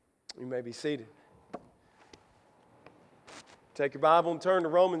You may be seated. Take your Bible and turn to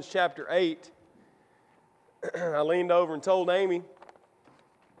Romans chapter 8. I leaned over and told Amy,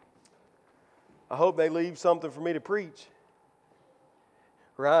 I hope they leave something for me to preach.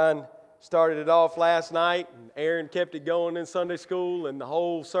 Ryan started it off last night, and Aaron kept it going in Sunday school, and the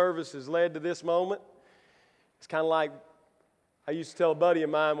whole service has led to this moment. It's kind of like I used to tell a buddy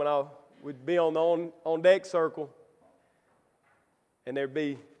of mine when I would be on the on-deck circle, and there'd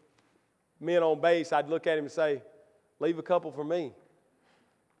be men on base. I'd look at him and say, leave a couple for me.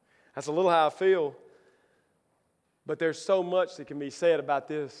 That's a little how I feel. But there's so much that can be said about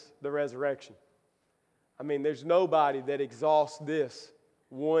this, the resurrection. I mean, there's nobody that exhausts this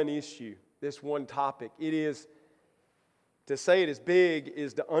one issue, this one topic. It is, to say it is big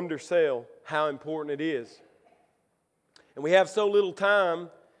is to undersell how important it is. And we have so little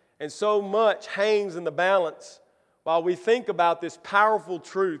time and so much hangs in the balance while we think about this powerful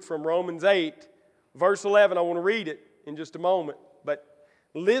truth from Romans 8, verse 11. I want to read it in just a moment. But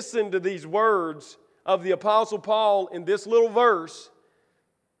listen to these words of the Apostle Paul in this little verse.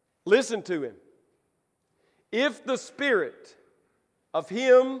 Listen to him. If the Spirit of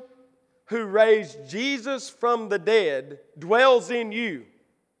Him who raised Jesus from the dead dwells in you.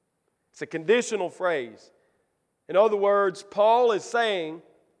 It's a conditional phrase. In other words, Paul is saying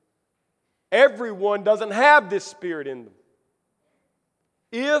everyone doesn't have this Spirit in them.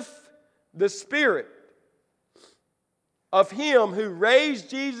 If the Spirit of Him who raised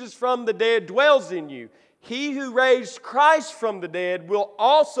Jesus from the dead dwells in you, He who raised Christ from the dead will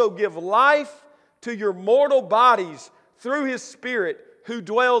also give life to your mortal bodies through His Spirit who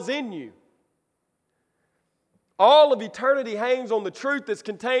dwells in you. All of eternity hangs on the truth that's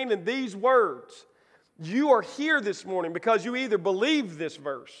contained in these words. You are here this morning because you either believe this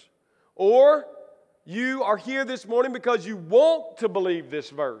verse, or you are here this morning because you want to believe this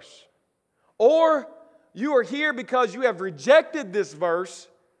verse, or you are here because you have rejected this verse,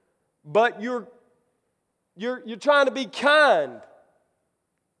 but you're trying to be kind.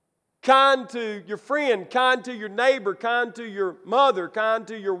 Kind to your friend, kind to your neighbor, kind to your mother, kind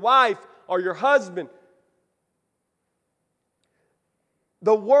to your wife or your husband.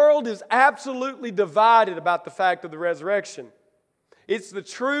 The world is absolutely divided about the fact of the resurrection. It's the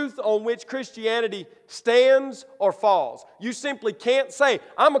truth on which Christianity stands or falls. You simply can't say,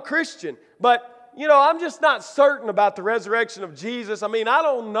 I'm a Christian, but I'm just not certain about the resurrection of Jesus. I mean, I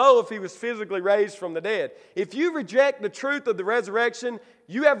don't know if He was physically raised from the dead. If you reject the truth of the resurrection,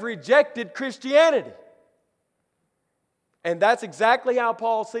 you have rejected Christianity. And that's exactly how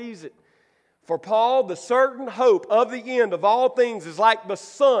Paul sees it. For Paul, the certain hope of the end of all things is like the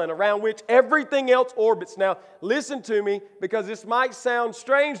sun around which everything else orbits. Now, listen to me, because this might sound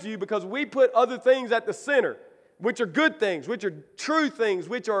strange to you, because we put other things at the center, which are good things, which are true things,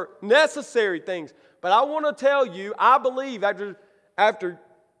 which are necessary things. But I want to tell you, I believe after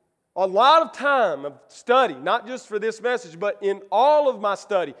a lot of time of study, not just for this message, but in all of my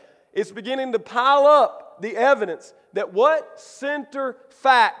study, it's beginning to pile up the evidence that what center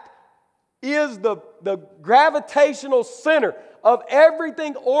fact is the gravitational center of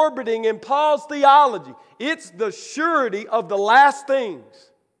everything orbiting in Paul's theology. It's the surety of the last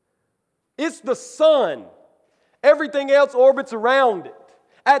things. It's the sun. Everything else orbits around it.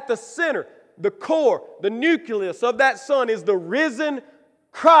 At the center, the core, the nucleus of that sun is the risen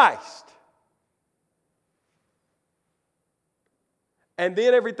Christ. And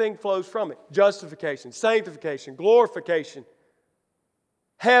then everything flows from it. Justification, sanctification, glorification,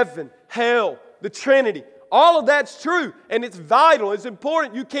 heaven, hell, the Trinity. All of that's true, and it's vital, it's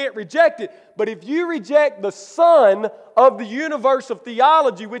important. You can't reject it. But if you reject the sun of the universe of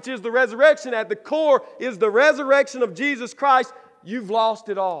theology, which is the resurrection, at the core is the resurrection of Jesus Christ, you've lost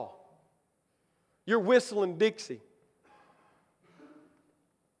it all. You're whistling Dixie.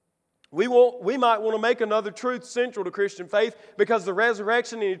 We might want to make another truth central to Christian faith, because the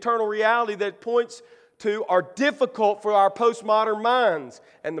resurrection and eternal reality that points to are difficult for our postmodern minds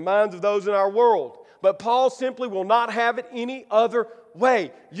and the minds of those in our world. But Paul simply will not have it any other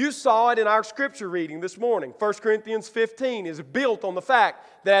way. You saw it in our scripture reading this morning. 1 Corinthians 15 is built on the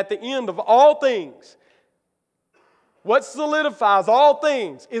fact that at the end of all things, what solidifies all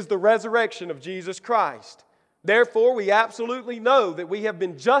things is the resurrection of Jesus Christ. Therefore, we absolutely know that we have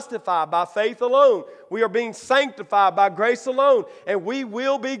been justified by faith alone. We are being sanctified by grace alone. And we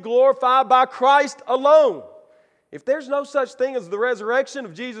will be glorified by Christ alone. If there's no such thing as the resurrection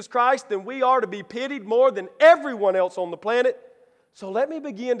of Jesus Christ, then we are to be pitied more than everyone else on the planet. So let me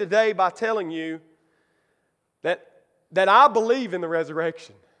begin today by telling you that I believe in the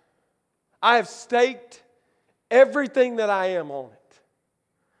resurrection. I have staked everything that I am on it.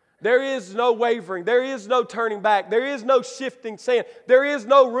 There is no wavering. There is no turning back. There is no shifting sand. There is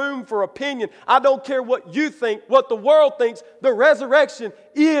no room for opinion. I don't care what you think, what the world thinks. The resurrection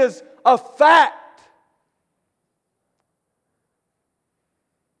is a fact.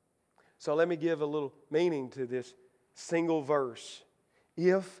 So let me give a little meaning to this single verse.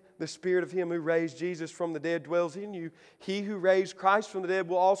 If the Spirit of Him who raised Jesus from the dead dwells in you, He who raised Christ from the dead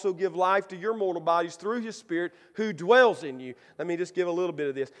will also give life to your mortal bodies through His Spirit who dwells in you. Let me just give a little bit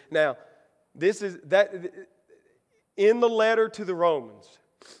of this. Now, this is that in the letter to the Romans,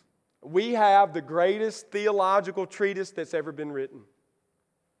 we have the greatest theological treatise that's ever been written.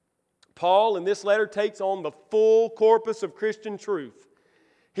 Paul in this letter takes on the full corpus of Christian truth.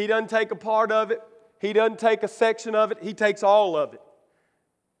 He doesn't take a part of it. He doesn't take a section of it. He takes all of it.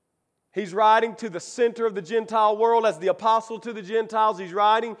 He's writing to the center of the Gentile world as the apostle to the Gentiles. He's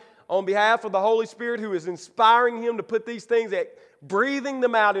writing on behalf of the Holy Spirit who is inspiring him to put these things, breathing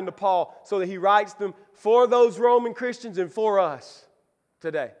them out into Paul so that he writes them for those Roman Christians and for us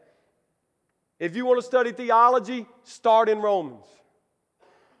today. If you want to study theology, start in Romans.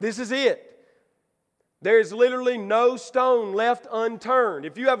 This is it. There is literally no stone left unturned.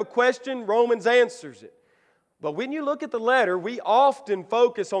 If you have a question, Romans answers it. But when you look at the letter, we often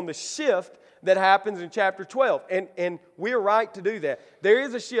focus on the shift that happens in chapter 12. And we're right to do that. There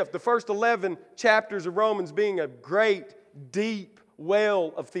is a shift. The first 11 chapters of Romans being a great, deep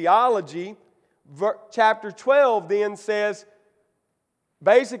well of theology. Chapter 12 then says,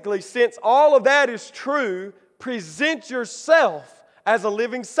 basically, since all of that is true, present yourself as a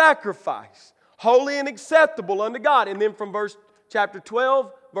living sacrifice, holy and acceptable unto God. And then from chapter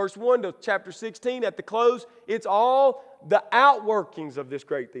 12, verse 1 to chapter 16 at the close, it's all the outworkings of this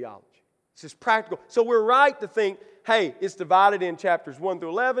great theology. It's just practical. So we're right to think, hey, it's divided in chapters 1 through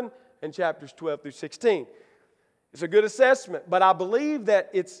 11 and chapters 12 through 16. It's a good assessment, but I believe that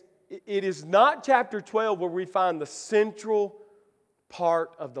it is not chapter 12 where we find the central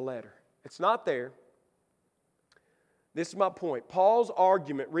part of the letter. It's not there. This is my point. Paul's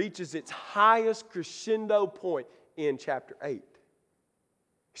argument reaches its highest crescendo point in chapter 8.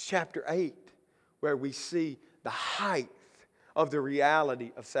 It's chapter 8 where we see the height of the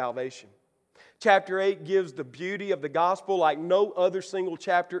reality of salvation. Chapter 8 gives the beauty of the gospel like no other single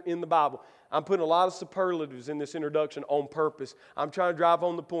chapter in the Bible. I'm putting a lot of superlatives in this introduction on purpose. I'm trying to drive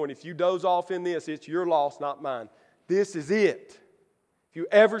home the point. If you doze off in this, it's your loss, not mine. This is it. If you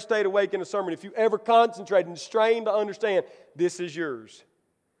ever stayed awake in a sermon, if you ever concentrated and strained to understand, this is yours.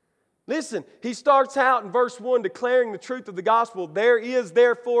 Listen, he starts out in verse 1 declaring the truth of the gospel. There is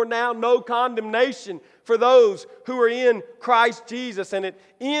therefore now no condemnation for those who are in Christ Jesus. And it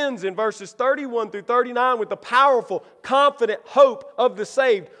ends in verses 31 through 39 with the powerful, confident hope of the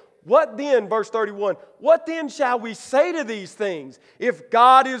saved. What then, verse 31, what then shall we say to these things? If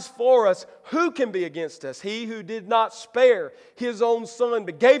God is for us, who can be against us? He who did not spare His own Son,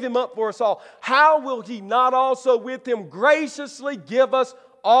 but gave Him up for us all, how will He not also with Him graciously give us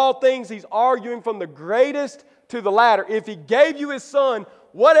all things? He's arguing from the greatest to the latter. If He gave you His Son,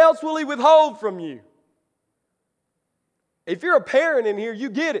 what else will He withhold from you? If you're a parent in here, you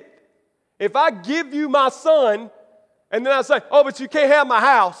get it. If I give you my son, and then I say, oh, but you can't have my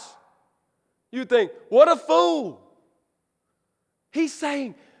house, you think, what a fool. He's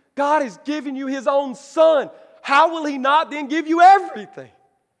saying, God has given you His own Son. How will He not then give you everything?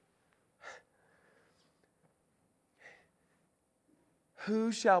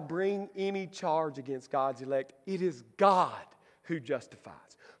 Who shall bring any charge against God's elect? It is God who justifies.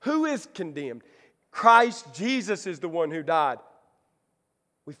 Who is condemned? Christ Jesus is the one who died.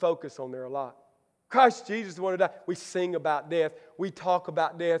 We focus on there a lot. Christ Jesus is the one who died. We sing about death. We talk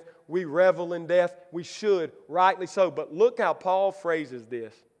about death. We revel in death. We should, rightly so. But look how Paul phrases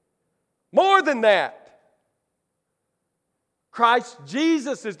this. More than that. Christ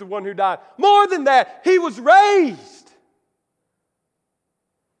Jesus is the one who died. More than that, He was raised.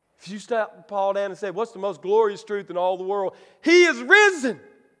 If you stop Paul down and say, what's the most glorious truth in all the world? He is risen.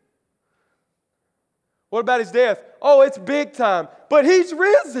 What about His death? Oh, it's big time. But He's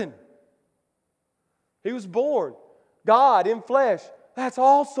risen. He was born, God in flesh. That's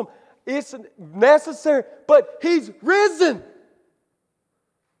awesome. It's necessary, but He's risen.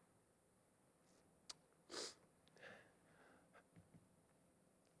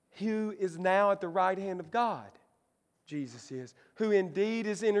 Who is now at the right hand of God? Jesus is, who indeed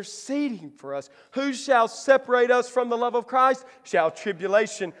is interceding for us. Who shall separate us from the love of Christ? Shall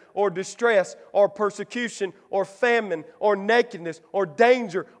tribulation or distress or persecution or famine or nakedness or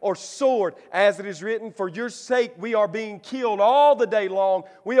danger or sword? As it is written, for your sake we are being killed all the day long.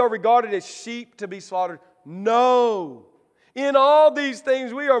 We are regarded as sheep to be slaughtered. No. In all these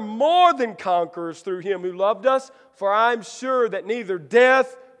things we are more than conquerors through Him who loved us, for I am sure that neither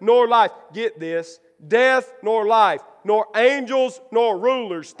death nor life, get this, death nor life, nor angels nor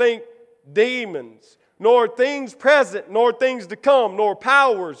rulers, think demons, nor things present, nor things to come, nor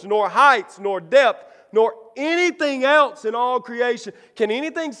powers, nor heights, nor depth, nor anything else in all creation. Can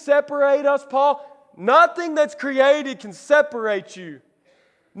anything separate us, Paul? Nothing that's created can separate you.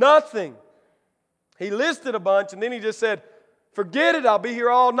 Nothing. He listed a bunch and then he just said, forget it, I'll be here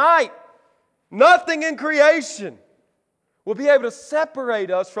all night. Nothing in creation will be able to separate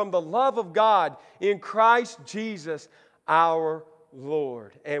us from the love of God in Christ Jesus our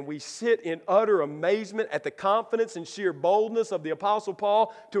Lord. And we sit in utter amazement at the confidence and sheer boldness of the Apostle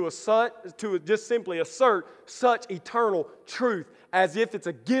Paul to just simply assert such eternal truth as if it's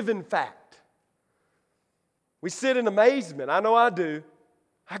a given fact. We sit in amazement. I know I do.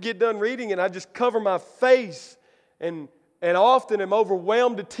 I get done reading and I just cover my face and often am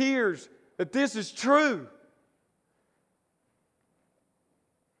overwhelmed to tears that this is true.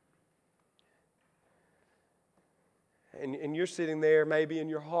 And you're sitting there maybe in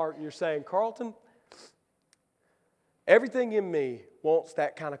your heart and you're saying, Carlton, everything in me wants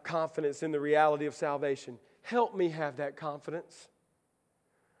that kind of confidence in the reality of salvation. Help me have that confidence.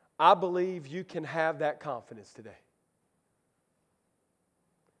 I believe you can have that confidence today.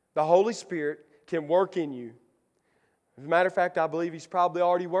 The Holy Spirit can work in you. As a matter of fact, I believe He's probably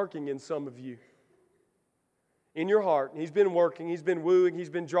already working in some of you. In your heart. He's been working, He's been wooing, He's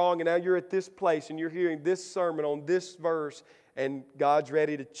been drawing, and now you're at this place and you're hearing this sermon on this verse, and God's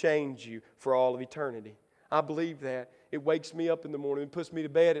ready to change you for all of eternity. I believe that. It wakes me up in the morning and puts me to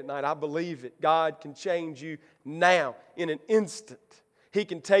bed at night. I believe it. God can change you now in an instant. He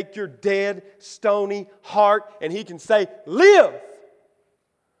can take your dead, stony heart and He can say, live!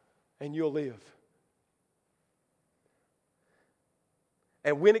 And you'll live.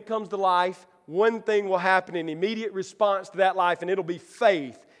 And when it comes to life, one thing will happen in immediate response to that life, and it'll be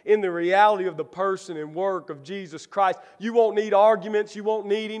faith in the reality of the person and work of Jesus Christ. You won't need arguments. You won't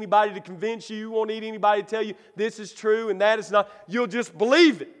need anybody to convince you. You won't need anybody to tell you this is true and that is not. You'll just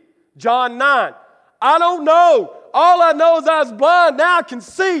believe it. John 9. I don't know. All I know is I was blind. Now I can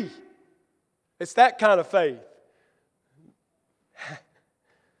see. It's that kind of faith.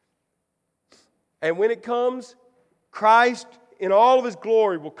 And when it comes, Christ in all of His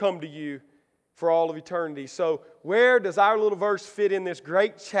glory will come to you for all of eternity. So where does our little verse fit in this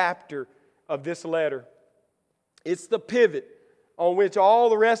great chapter of this letter? It's the pivot on which all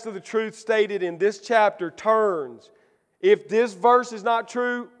the rest of the truth stated in this chapter turns. If this verse is not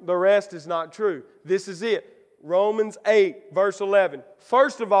true, the rest is not true. This is it. Romans 8, verse 11.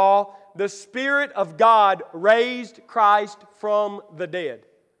 First of all, the Spirit of God raised Christ from the dead.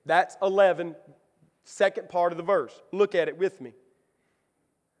 That's 11, second part of the verse. Look at it with me.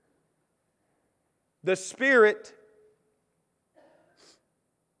 The Spirit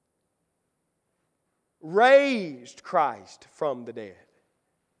raised Christ from the dead.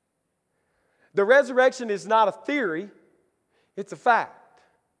 The resurrection is not a theory, it's a fact.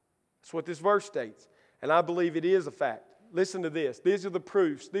 That's what this verse states. And I believe it is a fact. Listen to this. These are the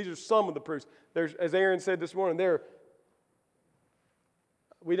proofs. These are some of the proofs. There's, as Aaron said this morning,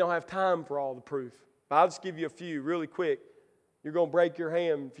 we don't have time for all the proof. But I'll just give you a few really quick. You're going to break your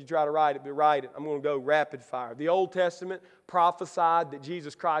hand if you try to write it, but write it. I'm going to go rapid fire. The Old Testament prophesied that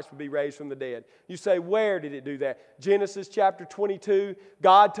Jesus Christ would be raised from the dead. You say, where did it do that? Genesis chapter 22,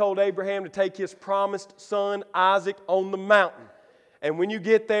 God told Abraham to take his promised son Isaac on the mountain. And when you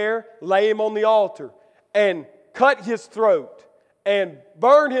get there, lay him on the altar and cut his throat and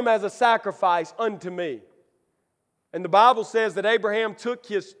burn him as a sacrifice unto me. And the Bible says that Abraham took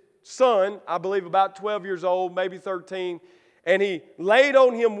his son, I believe about 12 years old, maybe 13, and he laid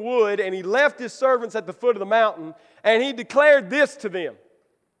on him wood, and he left his servants at the foot of the mountain, and he declared this to them,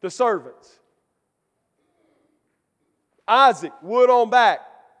 the servants. Isaac, wood on back.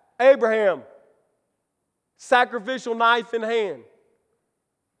 Abraham, sacrificial knife in hand.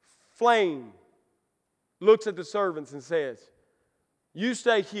 Flame looks at the servants and says, you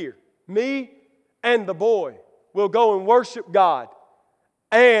stay here. Me and the boy will go and worship God,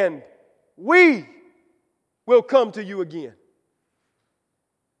 and we will come to you again.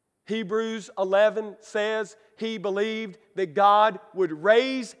 Hebrews 11 says he believed that God would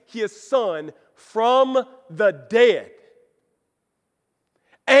raise his son from the dead.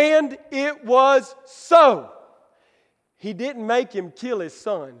 And it was so. He didn't make him kill his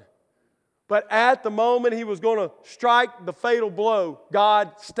son. But at the moment he was going to strike the fatal blow,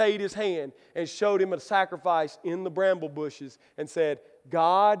 God stayed his hand and showed him a sacrifice in the bramble bushes and said,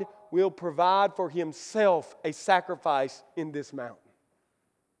 God will provide for Himself a sacrifice in this mountain.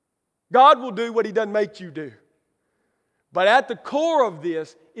 God will do what He doesn't make you do. But at the core of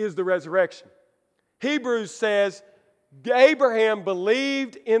this is the resurrection. Hebrews says, Abraham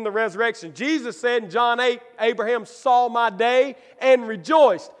believed in the resurrection. Jesus said in John 8, Abraham saw my day and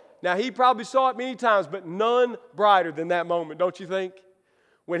rejoiced. Now, he probably saw it many times, but none brighter than that moment, don't you think?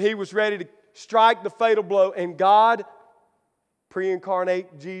 When he was ready to strike the fatal blow, and God,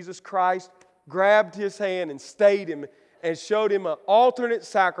 pre-incarnate Jesus Christ, grabbed his hand and stayed him and showed him an alternate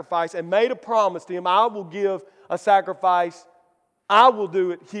sacrifice and made a promise to him, I will give a sacrifice. I will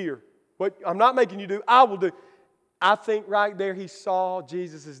do it here. What I'm not making you do, I will do. I think right there he saw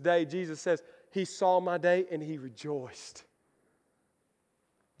Jesus' day. Jesus says, he saw my day and he rejoiced.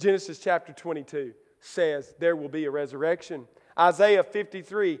 Genesis chapter 22 says there will be a resurrection. Isaiah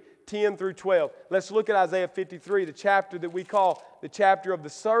 53, 10 through 12. Let's look at Isaiah 53, the chapter that we call the chapter of the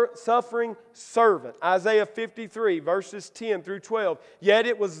suffering servant. Isaiah 53, verses 10 through 12. Yet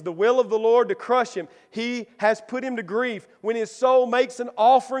it was the will of the Lord to crush him. He has put him to grief. When his soul makes an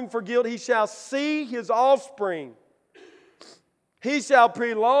offering for guilt, he shall see his offspring. He shall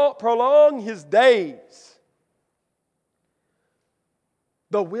prolong his days.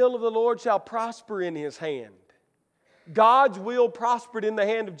 The will of the Lord shall prosper in his hand. God's will prospered in the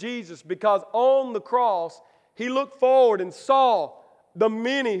hand of Jesus because on the cross, He looked forward and saw the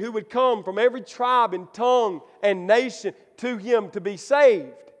many who would come from every tribe and tongue and nation to Him to be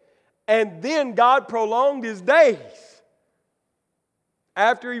saved. And then God prolonged His days.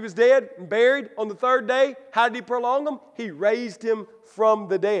 After He was dead and buried on the third day, how did He prolong them? He raised Him from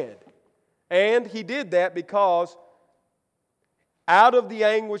the dead. And He did that because out of the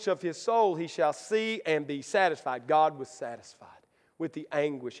anguish of His soul He shall see and be satisfied. God was satisfied with the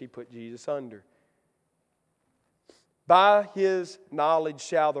anguish He put Jesus under. By His knowledge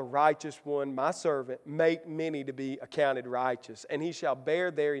shall the righteous one, my servant, make many to be accounted righteous, and He shall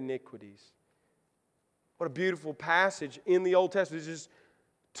bear their iniquities. What a beautiful passage in the Old Testament. There's just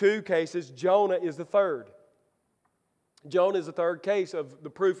two cases. Jonah is the third. Jonah is the third case of the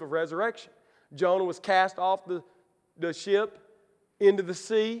proof of resurrection. Jonah was cast off the ship into the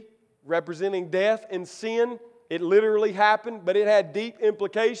sea, representing death and sin. It literally happened, but it had deep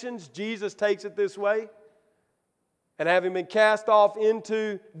implications. Jesus takes it this way. And having been cast off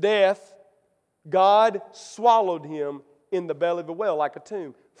into death, God swallowed him in the belly of a whale like a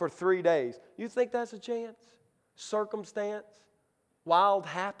tomb for 3 days. You think that's a chance? Circumstance? Wild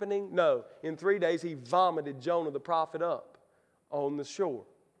happening? No. In 3 days, He vomited Jonah the prophet up on the shore.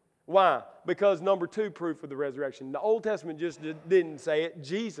 Why? Because number two, proof of the resurrection. The Old Testament just didn't say it.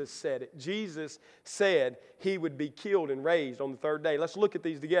 Jesus said it. Jesus said He would be killed and raised on the third day. Let's look at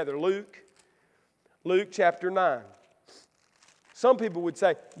these together. Luke chapter 9. Some people would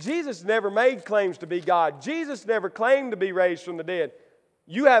say, Jesus never made claims to be God. Jesus never claimed to be raised from the dead.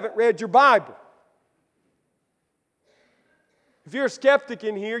 You haven't read your Bible. If you're a skeptic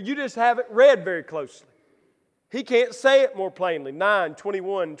in here, you just haven't read very closely. He can't say it more plainly. 9,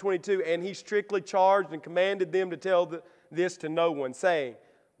 21, and 22. And He strictly charged and commanded them to tell this to no one, saying,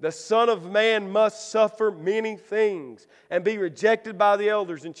 the Son of Man must suffer many things and be rejected by the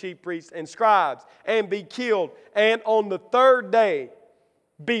elders and chief priests and scribes and be killed and on the third day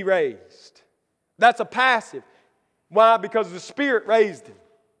be raised. That's a passive. Why? Because the Spirit raised Him.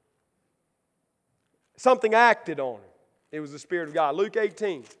 Something acted on Him. It was the Spirit of God. Luke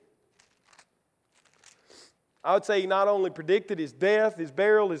 18. I would say He not only predicted His death, His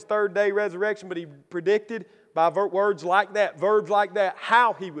burial, His third day resurrection, but He predicted by words like that, verbs like that,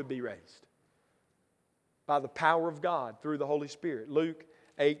 how He would be raised. By the power of God through the Holy Spirit. Luke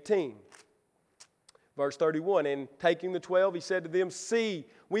 18, verse 31. And taking the 12, He said to them, see,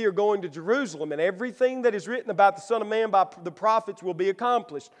 we are going to Jerusalem, and everything that is written about the Son of Man by the prophets will be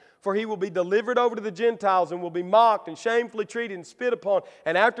accomplished. For He will be delivered over to the Gentiles and will be mocked and shamefully treated and spit upon.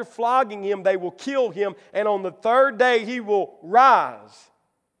 And after flogging Him, they will kill Him. And on the third day, He will rise.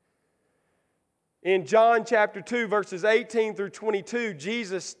 In John chapter 2, verses 18 through 22,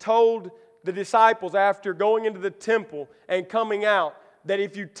 Jesus told the disciples after going into the temple and coming out that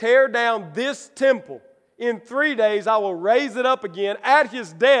if you tear down this temple, in 3 days I will raise it up again. At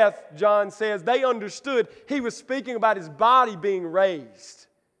His death, John says, they understood He was speaking about His body being raised.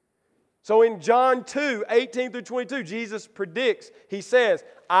 So in John 2, 18 through 22, Jesus predicts, He says,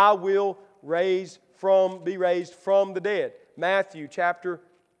 I will be raised from the dead. Matthew chapter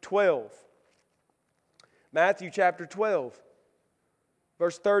 12. Matthew chapter 12,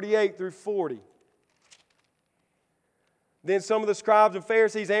 verse 38 through 40. Then some of the scribes and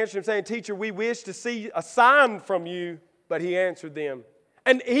Pharisees answered Him, saying, Teacher, we wish to see a sign from you. But He answered them,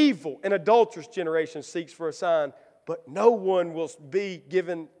 An evil and adulterous generation seeks for a sign, but no one will be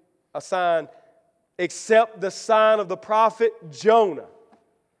given a sign except the sign of the prophet Jonah.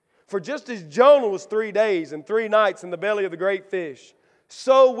 For just as Jonah was 3 days and 3 nights in the belly of the great fish,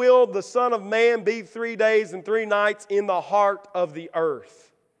 so will the Son of Man be 3 days and 3 nights in the heart of the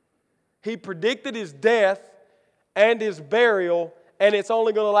earth. He predicted his death and his burial, and it's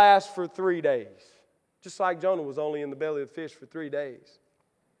only going to last for 3 days. Just like Jonah was only in the belly of the fish for 3 days.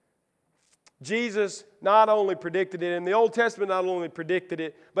 Jesus not only predicted it, and the Old Testament not only predicted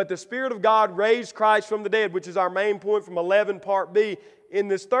it, but the Spirit of God raised Christ from the dead, which is our main point from 11 part B. In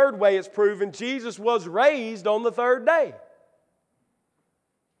this third way it's proven Jesus was raised on the third day.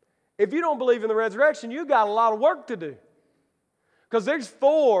 If you don't believe in the resurrection, you've got a lot of work to do. Because there's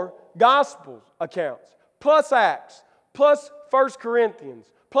 4 Gospels accounts, plus Acts, plus 1 Corinthians,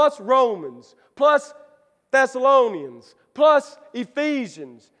 plus Romans, plus Thessalonians, plus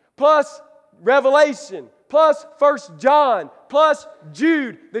Ephesians, plus Revelation, plus 1 John, plus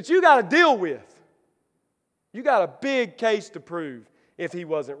Jude that you got to deal with. You got a big case to prove if he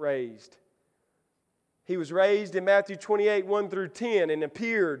wasn't raised. He was raised in Matthew 28, 1 through 10 and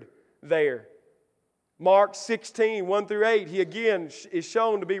appeared there. Mark 16, 1 through 8, he again is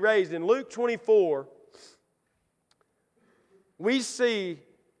shown to be raised. In Luke 24, we see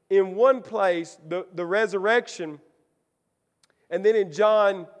in one place the resurrection, and then in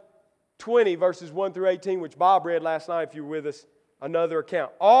John 20, verses 1 through 18, which Bob read last night if you were with us, another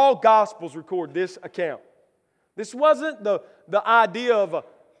account. All Gospels record this account. This wasn't the idea of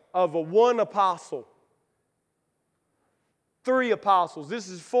a one apostle. 3 apostles. This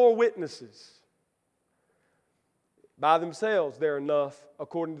is 4 witnesses. By themselves, they're enough.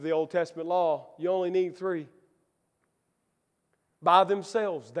 According to the Old Testament law, you only need 3. By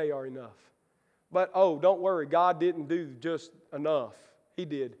themselves, they are enough. But, don't worry, God didn't do just enough. He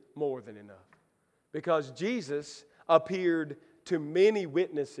did more than enough. Because Jesus appeared to many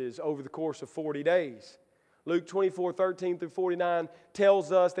witnesses over the course of 40 days. Luke 24, 13 through 49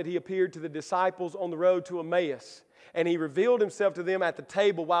 tells us that he appeared to the disciples on the road to Emmaus. And he revealed himself to them at the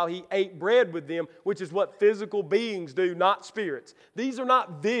table while he ate bread with them, which is what physical beings do, not spirits. These are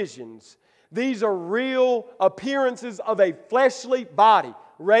not visions. These are real appearances of a fleshly body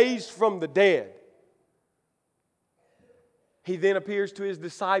raised from the dead. He then appears to his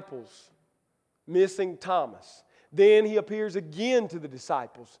disciples, missing Thomas. Then he appears again to the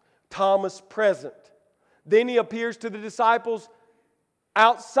disciples, Thomas present. Then he appears to the disciples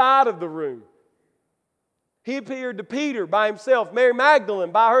outside of the room. He appeared to Peter by himself, Mary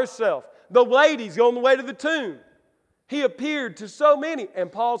Magdalene by herself, the ladies on the way to the tomb. He appeared to so many.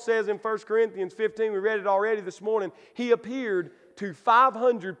 And Paul says in 1 Corinthians 15, we read it already this morning, he appeared to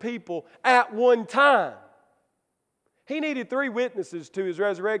 500 people at one time. He needed 3 witnesses to his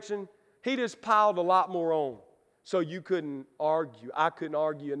resurrection. He just piled a lot more on. So you couldn't argue. I couldn't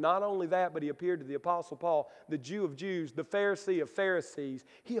argue. And not only that, but he appeared to the Apostle Paul, the Jew of Jews, the Pharisee of Pharisees.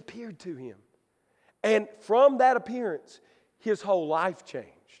 He appeared to him. And from that appearance, his whole life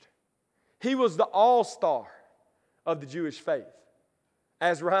changed. He was the all-star of the Jewish faith.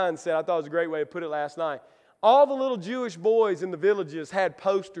 As Ryan said, I thought it was a great way to put it last night. All the little Jewish boys in the villages had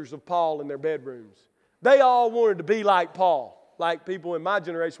posters of Paul in their bedrooms. They all wanted to be like Paul, like people in my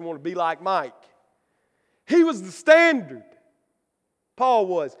generation wanted to be like Mike. He was the standard. Paul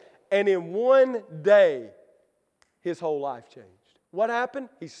was. And in one day, his whole life changed. What happened?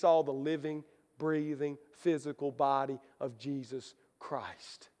 He saw the living, breathing, physical body of Jesus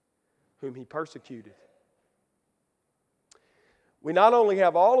Christ, whom he persecuted. We not only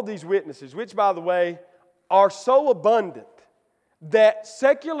have all of these witnesses, which, by the way, are so abundant that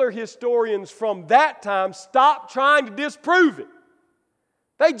secular historians from that time stopped trying to disprove it.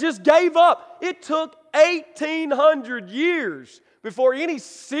 They just gave up. It took 1,800 years before any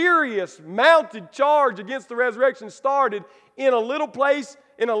serious mounted charge against the resurrection started in a little place,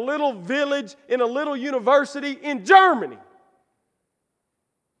 in a little village, in a little university in Germany.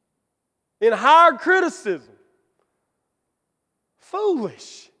 In higher criticism.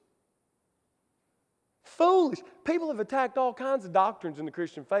 Foolish. Foolish. People have attacked all kinds of doctrines in the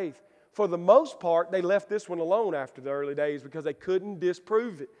Christian faith. For the most part, they left this one alone after the early days because they couldn't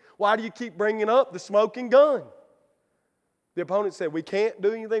disprove it. Why do you keep bringing up the smoking gun? The opponent said, we can't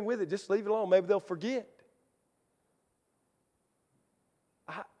do anything with it. Just leave it alone. Maybe they'll forget.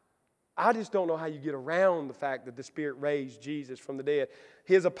 I just don't know how you get around the fact that the Spirit raised Jesus from the dead.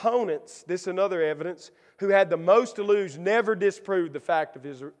 His opponents, this is another evidence, who had the most to lose, never disproved the fact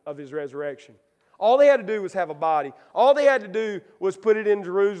of his resurrection. All they had to do was have a body. All they had to do was put it in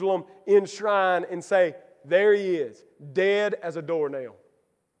Jerusalem, enshrine, and say, there he is, dead as a doornail.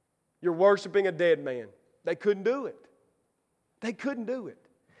 You're worshiping a dead man. They couldn't do it. They couldn't do it.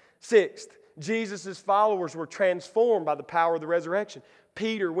 Sixth, Jesus' followers were transformed by the power of the resurrection.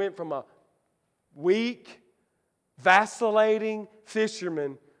 Peter went from a weak, vacillating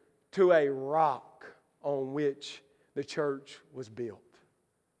fisherman to a rock on which the church was built.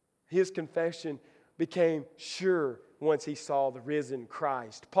 His confession became sure once he saw the risen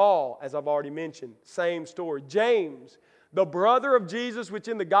Christ. Paul, as I've already mentioned, same story. James, the brother of Jesus, which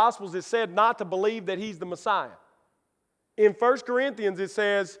in the Gospels is said not to believe that he's the Messiah. In 1 Corinthians it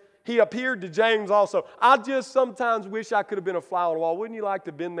says he appeared to James also. I just sometimes wish I could have been a fly on the wall. Wouldn't you like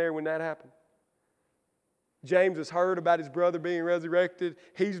to have been there when that happened? James has heard about his brother being resurrected.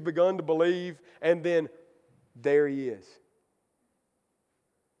 He's begun to believe, and then there he is.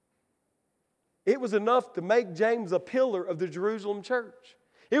 It was enough to make James a pillar of the Jerusalem church.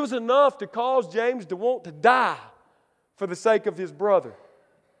 It was enough to cause James to want to die for the sake of his brother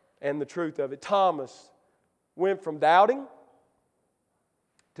and the truth of it. Thomas went from doubting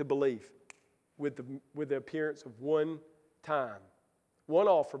to belief with the appearance of one time. One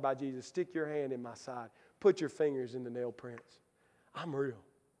offer by Jesus. Stick your hand in my side. Put your fingers in the nail prints. I'm real.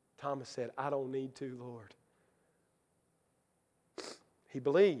 Thomas said, I don't need to, Lord. He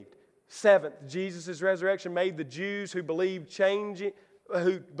believed. Seventh, Jesus' resurrection made the Jews who believed,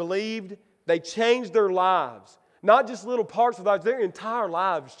 they changed their lives. Not just little parts of their lives, their entire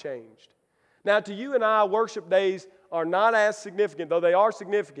lives changed. Now, to you and I, worship days are not as significant, though they are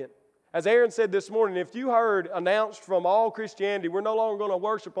significant. As Aaron said this morning, if you heard announced from all Christianity, we're no longer going to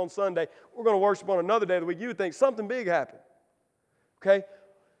worship on Sunday, we're going to worship on another day of the week, you would think something big happened. Okay?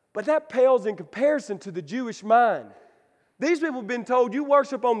 But that pales in comparison to the Jewish mind. These people have been told you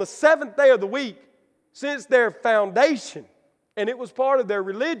worship on the seventh day of the week since their foundation. And it was part of their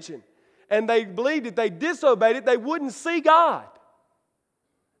religion. And they believed if they disobeyed it, they wouldn't see God.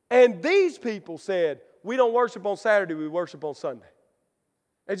 And these people said, we don't worship on Saturday, we worship on Sunday.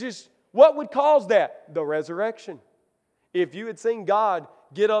 It's just, what would cause that? The resurrection. If you had seen God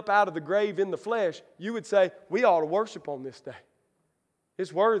get up out of the grave in the flesh, you would say, we ought to worship on this day.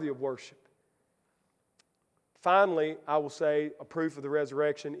 It's worthy of worship. Finally, I will say a proof of the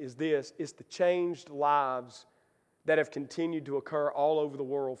resurrection is this. It's the changed lives that have continued to occur all over the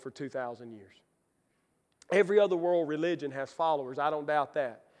world for 2,000 years. Every other world religion has followers. I don't doubt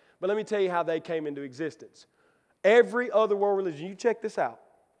that. But let me tell you how they came into existence. Every other world religion, you check this out.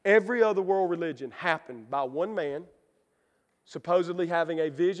 Every other world religion happened by one man, supposedly having a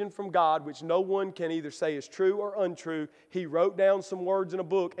vision from God, which no one can either say is true or untrue. He wrote down some words in a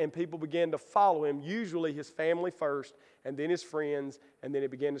book, and people began to follow him, usually his family first, and then his friends, and then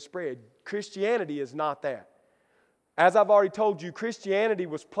it began to spread. Christianity is not that. As I've already told you, Christianity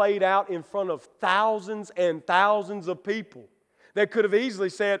was played out in front of thousands and thousands of people that could have easily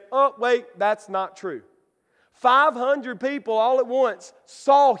said, oh, wait, that's not true. 500 people all at once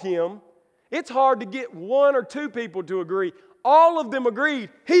saw him. It's hard to get one or two people to agree. All of them agreed,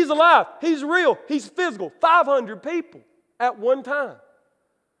 he's alive, he's real, he's physical. 500 people at one time.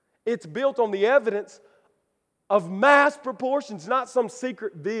 It's built on the evidence of mass proportions, not some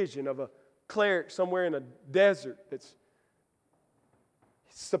secret vision of a cleric somewhere in a desert that's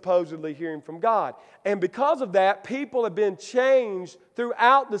supposedly hearing from God. And because of that, people have been changed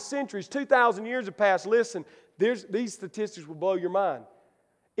throughout the centuries. 2,000 years have passed. Listen, these statistics will blow your mind.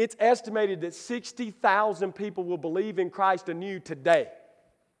 It's estimated that 60,000 people will believe in Christ anew today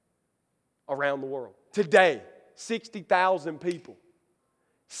around the world. Today, 60,000 people.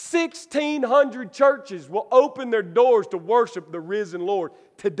 1,600 churches will open their doors to worship the risen Lord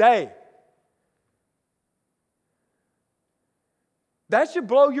today. That should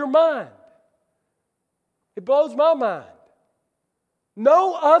blow your mind. It blows my mind.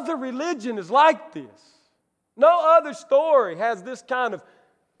 No other religion is like this. No other story has this kind of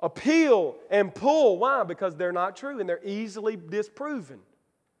appeal and pull. Why? Because they're not true and they're easily disproven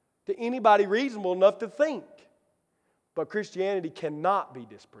to anybody reasonable enough to think. But Christianity cannot be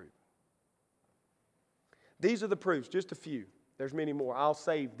disproven. These are the proofs, just a few. There's many more. I'll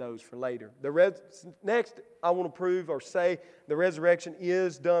save those for later. Next, I want to prove or say the resurrection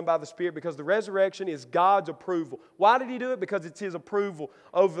is done by the Spirit because the resurrection is God's approval. Why did He do it? Because it's His approval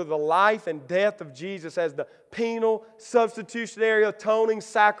over the life and death of Jesus as the penal, substitutionary, atoning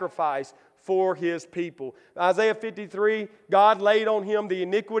sacrifice for His people. Isaiah 53, God laid on Him the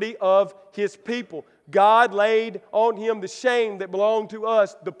iniquity of His people. God laid on Him the shame that belonged to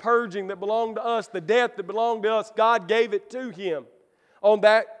us, the purging that belonged to us, the death that belonged to us. God gave it to Him on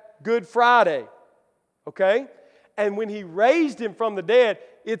that Good Friday. Okay? And when He raised Him from the dead,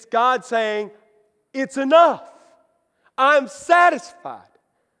 it's God saying, it's enough. I'm satisfied.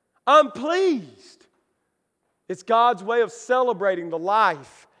 I'm pleased. It's God's way of celebrating the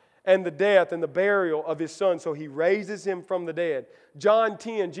life and the death and the burial of His Son. So He raises Him from the dead. John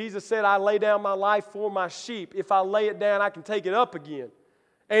 10, Jesus said, I lay down my life for my sheep. If I lay it down, I can take it up again.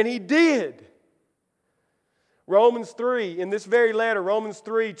 And He did. Romans 3, in this very letter, Romans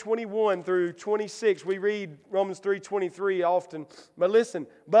 3, 21 through 26, we read Romans 3, 23 often. But listen,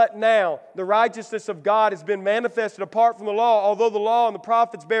 but now the righteousness of God has been manifested apart from the law, although the law and the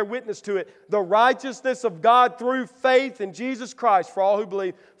prophets bear witness to it. The righteousness of God through faith in Jesus Christ for all who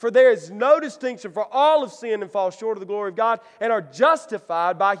believe. For there is no distinction, for all have sinned and fall short of the glory of God and are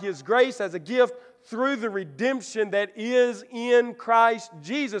justified by His grace as a gift through the redemption that is in Christ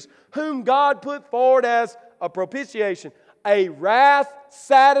Jesus, whom God put forward as a propitiation, a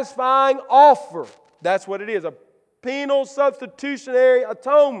wrath-satisfying offer. That's what it is, a penal substitutionary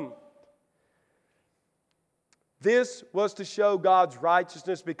atonement. This was to show God's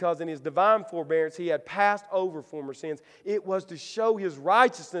righteousness because in His divine forbearance He had passed over former sins. It was to show His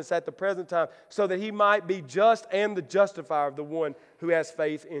righteousness at the present time so that He might be just and the justifier of the one who has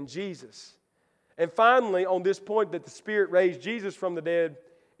faith in Jesus. And finally, on this point that the Spirit raised Jesus from the dead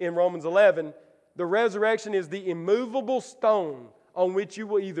in Romans 11, the resurrection is the immovable stone on which you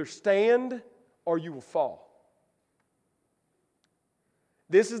will either stand or you will fall.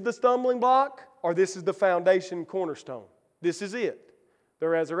 This is the stumbling block or this is the foundation cornerstone. This is it, the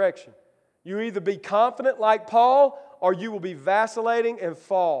resurrection. You either be confident like Paul or you will be vacillating and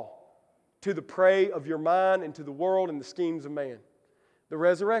fall to the prey of your mind and to the world and the schemes of man. The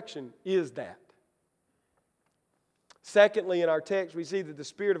resurrection is that. Secondly, in our text, we see that the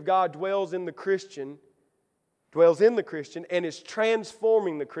Spirit of God dwells in the Christian, and is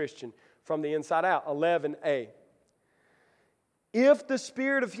transforming the Christian from the inside out. 11a. If the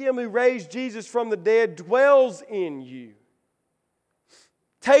Spirit of Him who raised Jesus from the dead dwells in you,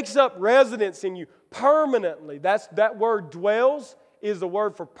 takes up residence in you permanently, that word dwells is the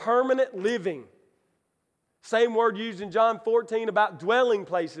word for permanent living. Same word used in John 14 about dwelling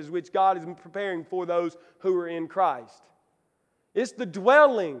places which God is preparing for those who are in Christ. It's the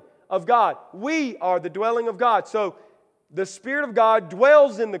dwelling of God. We are the dwelling of God. So the Spirit of God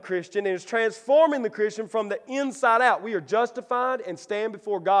dwells in the Christian and is transforming the Christian from the inside out. We are justified and stand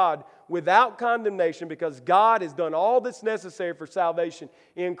before God without condemnation because God has done all that's necessary for salvation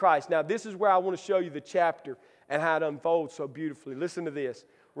in Christ. Now this is where I want to show you the chapter and how it unfolds so beautifully. Listen to this.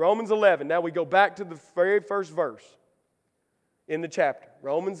 Romans 11. Now we go back to the very first verse in the chapter.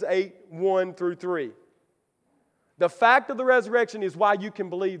 Romans 8, 1 through 3. The fact of the resurrection is why you can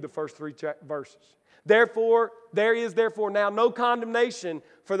believe the first three verses. Therefore, there is now no condemnation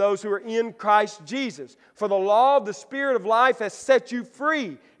for those who are in Christ Jesus. For the law of the Spirit of life has set you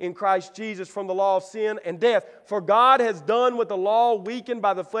free in Christ Jesus from the law of sin and death. For God has done what the law, weakened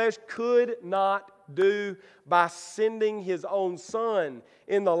by the flesh, could not do by sending His own Son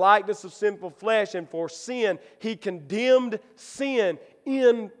in the likeness of sinful flesh, and for sin He condemned sin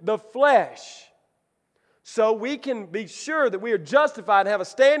in the flesh. So we can be sure that we are justified and have a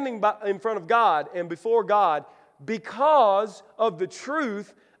standing in front of God and before God because of the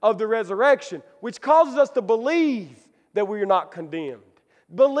truth of the resurrection, which causes us to believe that we are not condemned.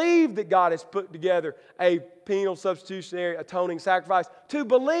 Believe that God has put together a penal substitutionary atoning sacrifice. To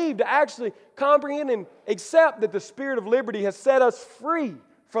believe, to actually comprehend and accept that the Spirit of liberty has set us free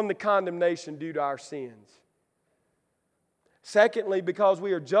from the condemnation due to our sins. Secondly, because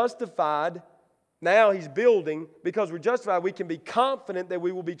we are justified, now he's building, because we're justified, we can be confident that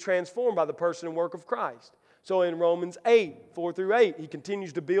we will be transformed by the person and work of Christ. So in Romans 8, 4 through 8, he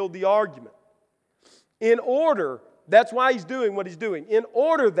continues to build the argument. That's why he's doing what he's doing. In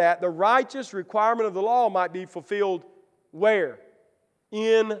order that the righteous requirement of the law might be fulfilled where?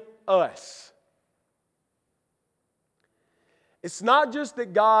 In us. It's not just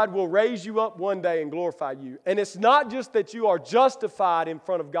that God will raise you up one day and glorify you. And it's not just that you are justified in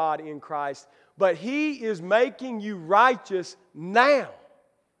front of God in Christ, but He is making you righteous now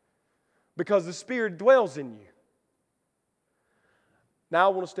because the Spirit dwells in you. Now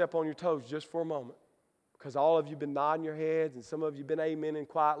I want to step on your toes just for a moment, because all of you have been nodding your heads and some of you have been amening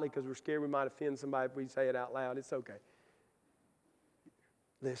quietly because we're scared we might offend somebody if we say it out loud. It's okay.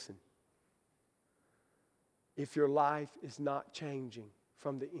 Listen. If your life is not changing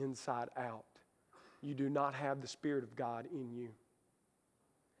from the inside out, you do not have the Spirit of God in you.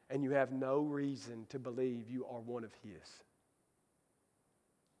 And you have no reason to believe you are one of His.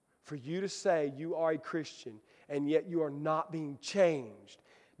 For you to say you are a Christian and yet you are not being changed,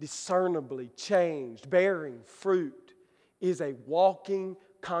 discernibly changed, bearing fruit, is a walking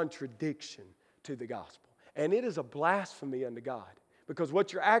contradiction to the gospel. And it is a blasphemy unto God. Because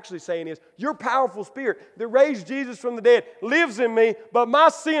what you're actually saying is, your powerful spirit that raised Jesus from the dead lives in me, but my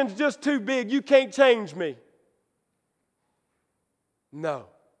sin's just too big. You can't change me. No.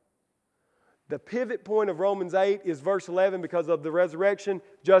 The pivot point of Romans 8 is verse 11. Because of the resurrection,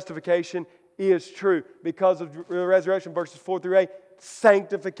 justification is true. Because of the resurrection, verses 4 through 8,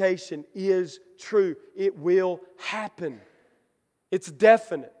 sanctification is true. It will happen. It's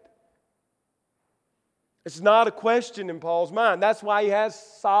definite. It's not a question in Paul's mind. That's why he has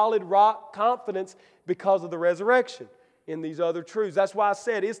solid rock confidence, because of the resurrection in these other truths. That's why I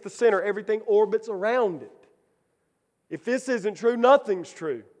said it's the center. Everything orbits around it. If this isn't true, nothing's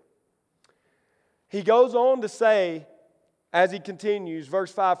true. He goes on to say, as he continues,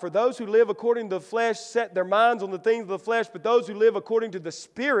 verse 5, for those who live according to the flesh set their minds on the things of the flesh, but those who live according to the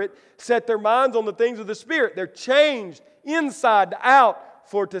Spirit set their minds on the things of the Spirit. They're changed inside to out.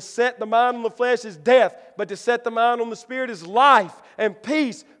 For to set the mind on the flesh is death, but to set the mind on the Spirit is life and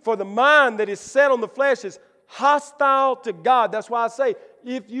peace. For the mind that is set on the flesh is hostile to God. That's why I say,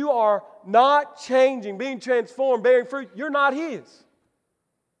 if you are not changing, being transformed, bearing fruit, you're not His.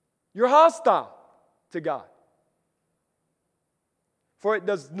 You're hostile to God. For it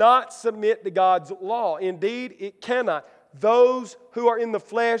does not submit to God's law. Indeed, it cannot. Those who are in the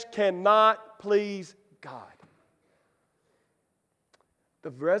flesh cannot please God. The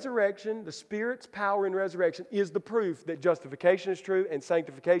resurrection, the Spirit's power in resurrection is the proof that justification is true and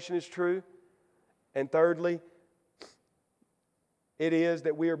sanctification is true. And thirdly, it is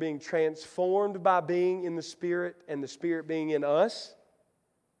that we are being transformed by being in the Spirit and the Spirit being in us.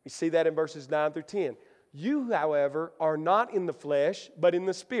 We see that in verses 9 through 10. You, however, are not in the flesh, but in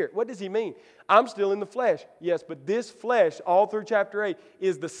the Spirit. What does he mean? I'm still in the flesh. Yes, but this flesh, all through chapter 8,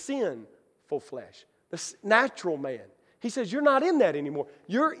 is the sinful flesh, the natural man. He says, you're not in that anymore.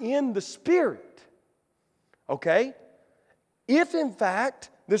 You're in the Spirit. Okay? If, in fact,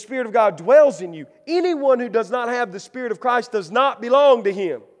 the Spirit of God dwells in you, anyone who does not have the Spirit of Christ does not belong to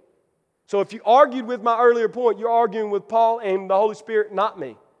Him. So if you argued with my earlier point, you're arguing with Paul and the Holy Spirit, not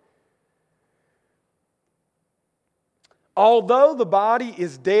me. Although the body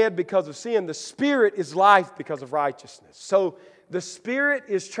is dead because of sin, the Spirit is life because of righteousness. So the Spirit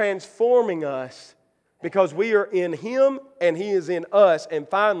is transforming us because we are in Him and He is in us. And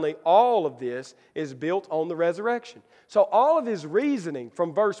finally, all of this is built on the resurrection. So all of his reasoning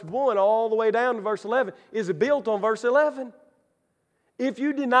from verse 1 all the way down to verse 11 is built on verse 11. If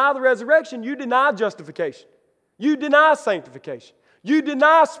you deny the resurrection, you deny justification. You deny sanctification. You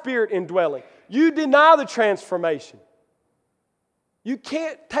deny Spirit indwelling. You deny the transformation. You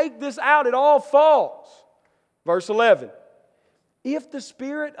can't take this out. It all falls. Verse 11. If the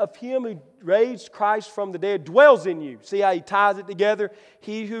Spirit of Him who raised Christ from the dead dwells in you. See how he ties it together?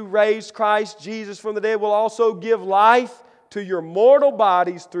 He who raised Christ Jesus from the dead will also give life to your mortal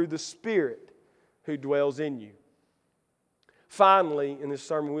bodies through the Spirit who dwells in you. Finally, in this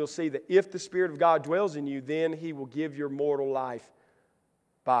sermon, we'll see that if the Spirit of God dwells in you, then He will give your mortal life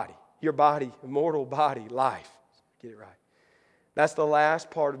body. Your body, mortal body, life. Get it right. That's the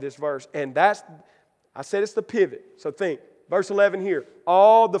last part of this verse. And that's, I said it's the pivot. So think. Verse 11 here,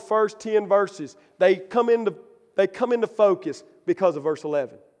 all the first 10 verses, they come into focus because of verse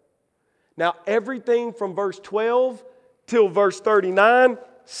 11. Now, everything from verse 12 till verse 39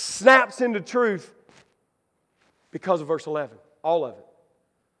 snaps into truth because of verse 11. All of it.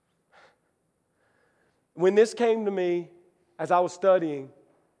 When this came to me as I was studying,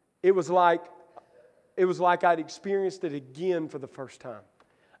 it was like I'd experienced it again for the first time.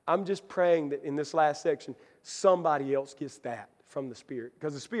 I'm just praying that in this last section, somebody else gets that from the Spirit.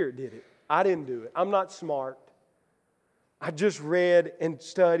 Because the Spirit did it. I didn't do it. I'm not smart. I just read and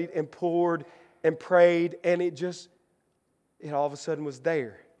studied and poured and prayed. And it all of a sudden was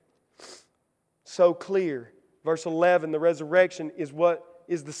there. So clear. Verse 11, the resurrection is what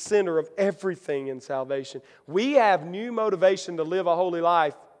is the center of everything in salvation. We have new motivation to live a holy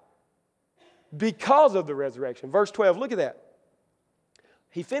life because of the resurrection. Verse 12, look at that.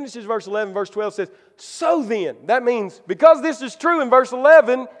 He finishes verse 11. Verse 12 says, so then, that means because this is true in verse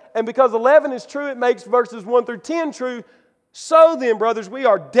 11, and because 11 is true, it makes verses 1 through 10 true. So then, brothers, we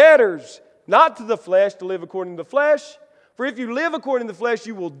are debtors, not to the flesh, to live according to the flesh. For if you live according to the flesh,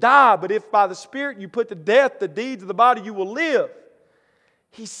 you will die. But if by the Spirit you put to death the deeds of the body, you will live.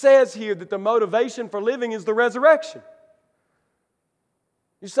 He says here that the motivation for living is the resurrection.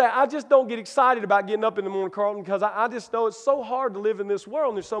 You say, I just don't get excited about getting up in the morning, Carlton, because I just know it's so hard to live in this world.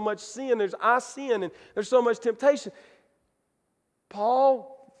 And there's so much sin. I sin, and there's so much temptation.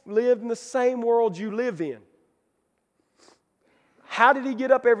 Paul lived in the same world you live in. How did he get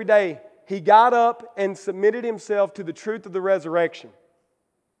up every day? He got up and submitted himself to the truth of the resurrection.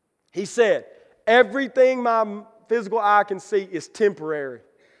 He said, everything my physical eye can see is temporary,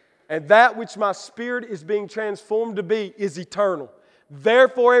 and that which my spirit is being transformed to be is eternal.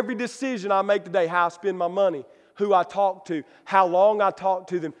 Therefore, every decision I make today, how I spend my money, who I talk to, how long I talk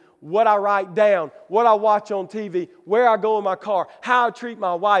to them, what I write down, what I watch on TV, where I go in my car, how I treat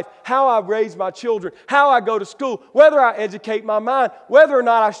my wife, how I raise my children, how I go to school, whether I educate my mind, whether or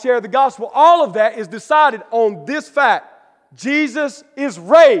not I share the gospel, all of that is decided on this fact: Jesus is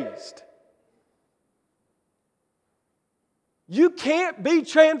raised. You can't be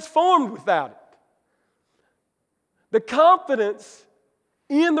transformed without it. The confidence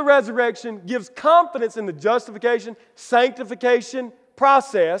in the resurrection gives confidence in the justification, sanctification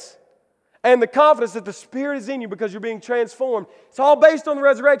process, and the confidence that the Spirit is in you because you're being transformed. It's all based on the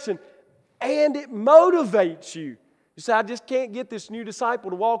resurrection, and it motivates you. You say, I just can't get this new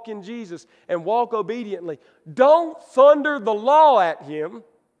disciple to walk in Jesus and walk obediently. Don't thunder the law at him.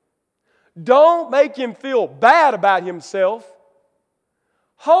 Don't make him feel bad about himself.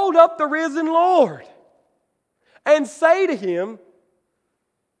 Hold up the risen Lord and say to him,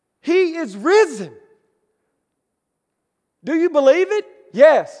 He is risen. Do you believe it?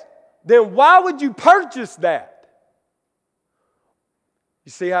 Yes. Then why would you purchase that?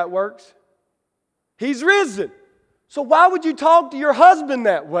 You see how it works? He's risen. So why would you talk to your husband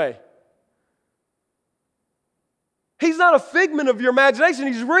that way? He's not a figment of your imagination.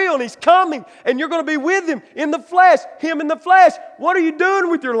 He's real and He's coming, and you're going to be with Him in the flesh. Him in the flesh. What are you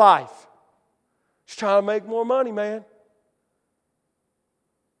doing with your life? Just trying to make more money, man.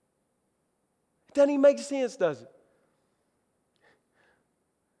 It doesn't even make sense, does it?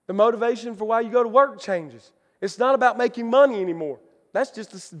 The motivation for why you go to work changes. It's not about making money anymore. That's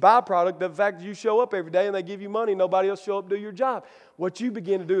just a byproduct of the fact that you show up every day and they give you money and nobody else show up to do your job. What you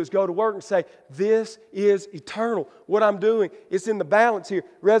begin to do is go to work and say, this is eternal. What I'm doing, it's in the balance here.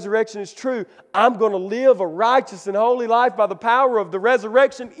 Resurrection is true. I'm going to live a righteous and holy life by the power of the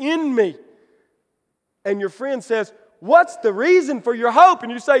resurrection in me. And your friend says, what's the reason for your hope?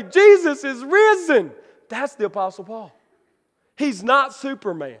 And you say, Jesus is risen. That's the Apostle Paul. He's not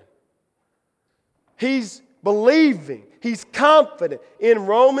Superman. He's believing. He's confident. In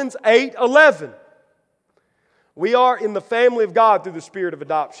Romans 8:11, we are in the family of God through the Spirit of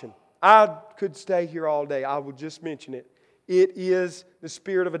adoption. I could stay here all day. I will just mention it. It is the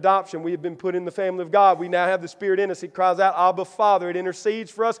Spirit of adoption. We have been put in the family of God. We now have the Spirit in us. It cries out, Abba, Father. It intercedes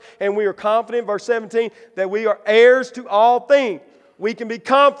for us, and we are confident, verse 17, that we are heirs to all things. We can be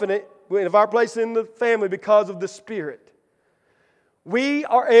confident of our place in the family because of the Spirit. We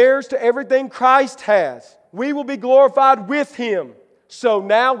are heirs to everything Christ has. We will be glorified with Him. So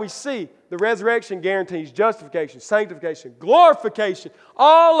now we see the resurrection guarantees justification, sanctification, glorification,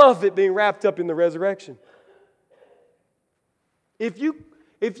 all of it being wrapped up in the resurrection. If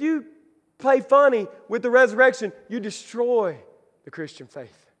you play funny with the resurrection, you destroy the Christian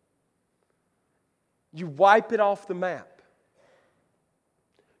faith. You wipe it off the map.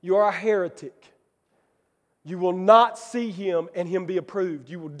 You are a heretic. You will not see Him and Him be approved.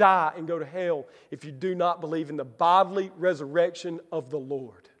 You will die and go to hell if you do not believe in the bodily resurrection of the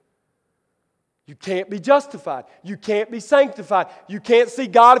Lord. You can't be justified. You can't be sanctified. You can't see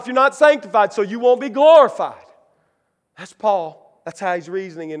God if you're not sanctified, so you won't be glorified. That's Paul. That's how he's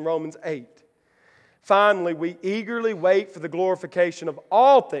reasoning in Romans 8. Finally, we eagerly wait for the glorification of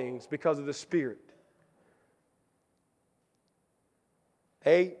all things because of the Spirit.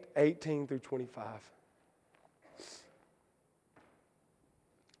 8:18 through 25.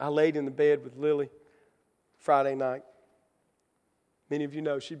 I laid in the bed with Lily Friday night. Many of you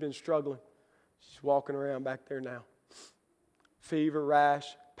know she's been struggling. She's walking around back there now. Fever,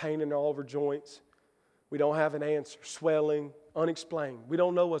 rash, pain in all of her joints. We don't have an answer. Swelling, unexplained. We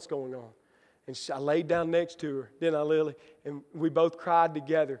don't know what's going on. And I laid down next to her, didn't I, Lily? And we both cried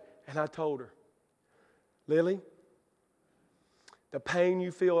together. And I told her, Lily, the pain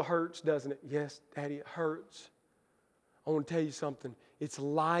you feel hurts, doesn't it? Yes, Daddy, it hurts. I want to tell you something. It's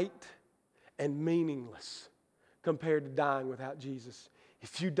light and meaningless compared to dying without Jesus.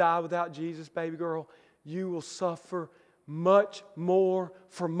 If you die without Jesus, baby girl, you will suffer much more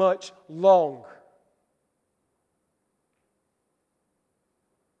for much longer.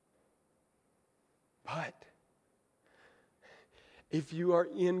 But if you are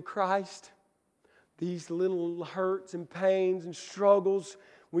in Christ, these little hurts and pains and struggles,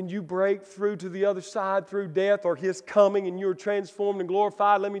 when you break through to the other side through death or His coming and you're transformed and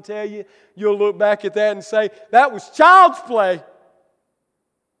glorified, let me tell you, you'll look back at that and say, that was child's play.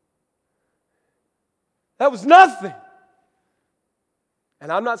 That was nothing.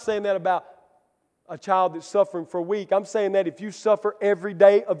 And I'm not saying that about a child that's suffering for a week. I'm saying that if you suffer every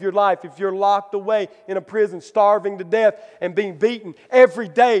day of your life, if you're locked away in a prison, starving to death and being beaten every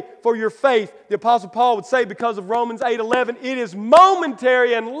day for your faith, the Apostle Paul would say, because of Romans 8:11, it is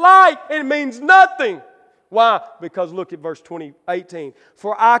momentary and light. It means nothing. Why? Because look at verse 18.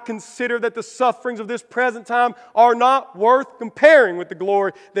 For I consider that the sufferings of this present time are not worth comparing with the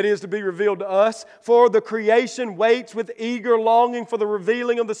glory that is to be revealed to us. For the creation waits with eager longing for the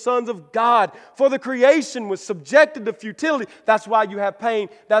revealing of the sons of God. For the creation was subjected to futility. That's why you have pain.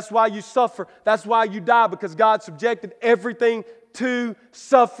 That's why you suffer. That's why you die, because God subjected everything to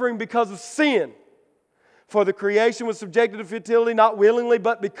suffering because of sin. For the creation was subjected to futility, not willingly,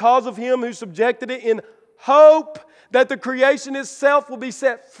 but because of Him who subjected it, in hope that the creation itself will be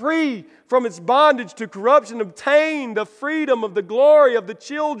set free from its bondage to corruption, obtain the freedom of the glory of the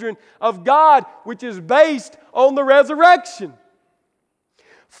children of God, which is based on the resurrection.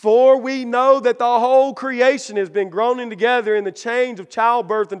 For we know that the whole creation has been groaning together in the chains of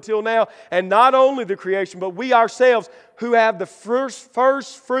childbirth until now, and not only the creation, but we ourselves who have the first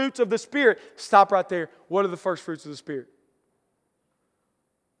fruits of the Spirit. Stop right there. What are the first fruits of the Spirit?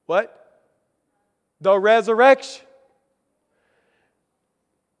 What? The resurrection.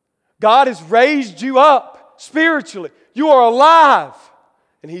 God has raised you up spiritually. You are alive.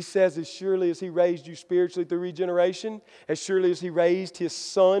 And He says, as surely as He raised you spiritually through regeneration, as surely as He raised His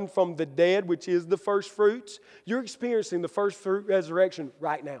Son from the dead, which is the first fruits, you're experiencing the first fruit resurrection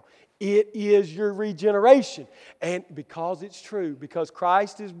right now. It is your regeneration. And because it's true, because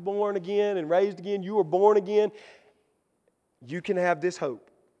Christ is born again and raised again, you are born again, you can have this hope.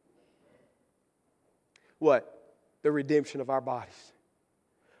 What? The redemption of our bodies.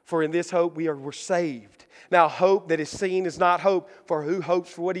 For in this hope we're saved. Now hope that is seen is not hope, for who hopes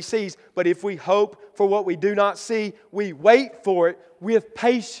for what he sees? But if we hope for what we do not see, we wait for it with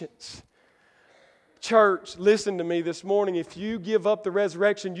patience. Church, listen to me this morning. If you give up the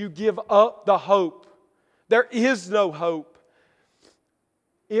resurrection, you give up the hope. There is no hope.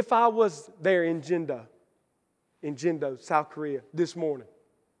 If I was there in Jindo, South Korea, this morning,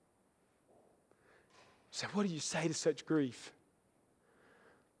 say, what do you say to such grief?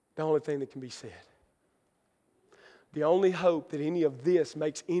 The only thing that can be said. The only hope that any of this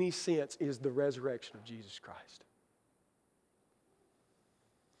makes any sense is the resurrection of Jesus Christ.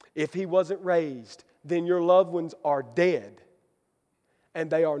 If He wasn't raised, then your loved ones are dead and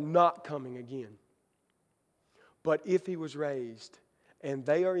they are not coming again. But if He was raised and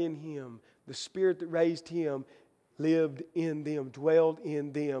they are in Him, the Spirit that raised Him lived in them, dwelled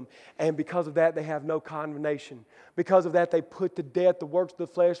in them. And because of that, they have no condemnation. Because of that, they put to death the works of the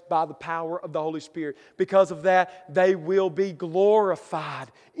flesh by the power of the Holy Spirit. Because of that, they will be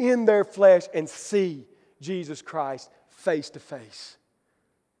glorified in their flesh and see Jesus Christ face to face.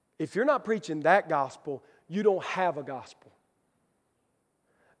 If you're not preaching that gospel, you don't have a gospel.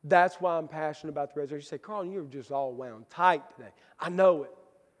 That's why I'm passionate about the resurrection. You say, Carl, you're just all wound tight today. I know it.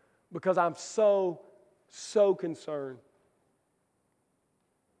 Because I'm so concerned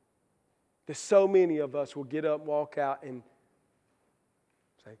that so many of us will get up and walk out and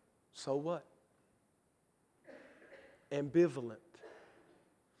say, so what? Ambivalent.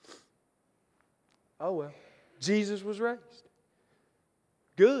 Oh well, Jesus was raised.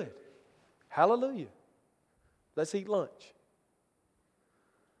 Good. Hallelujah. Let's eat lunch.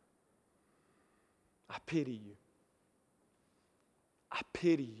 I pity you. I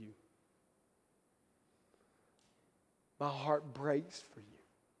pity you. My heart breaks for you.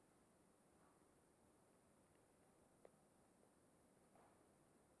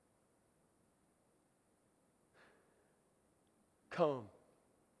 Come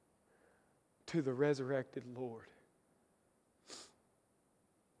to the resurrected Lord.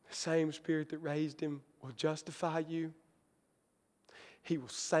 The same Spirit that raised Him will justify you. He will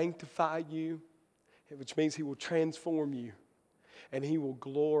sanctify you, which means He will transform you, and He will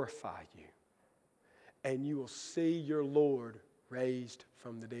glorify you. And you will see your Lord raised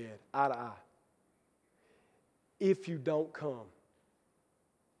from the dead, eye to eye. If you don't come,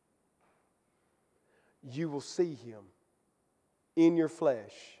 you will see Him in your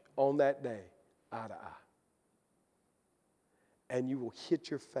flesh on that day, eye to eye. And you will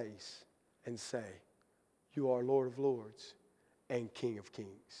hit your face and say, you are Lord of Lords and King of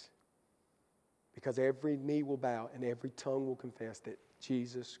Kings. Because every knee will bow and every tongue will confess that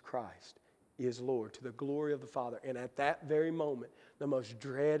Jesus Christ is Lord, to the glory of the Father. And at that very moment, the most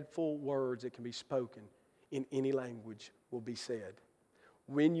dreadful words that can be spoken in any language will be said.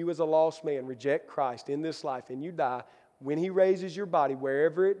 When you as a lost man reject Christ in this life and you die, when He raises your body,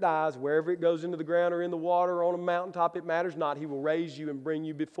 wherever it dies, wherever it goes into the ground or in the water or on a mountaintop, it matters not. He will raise you and bring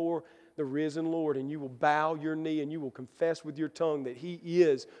you before the risen Lord, and you will bow your knee and you will confess with your tongue that He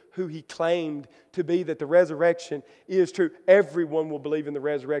is who He claimed to be, that the resurrection is true, everyone will believe in the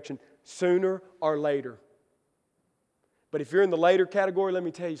resurrection sooner or later. But if you're in the later category, let me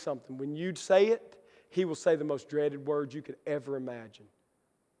tell you something. When you say it, He will say the most dreaded words you could ever imagine.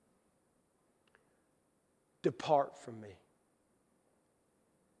 Depart from me,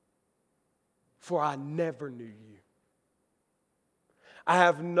 for I never knew you. I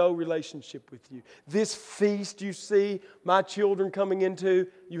have no relationship with you. This feast you see my children coming into,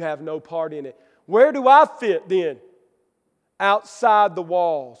 you have no part in it. Where do I fit then? Outside the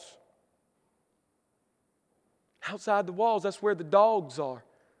walls. Outside the walls, that's where the dogs are.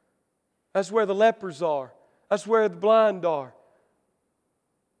 That's where the lepers are. That's where the blind are.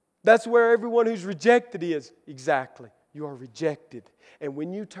 That's where everyone who's rejected is. Exactly. You are rejected. And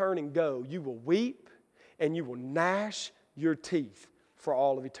when you turn and go, you will weep and you will gnash your teeth for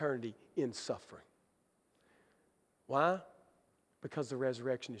all of eternity in suffering. Why? Because the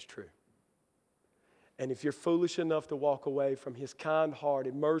resurrection is true. And if you're foolish enough to walk away from His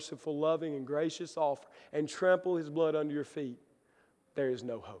kind-hearted, merciful, loving, and gracious offer and trample His blood under your feet, there is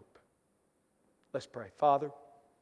no hope. Let's pray. Father,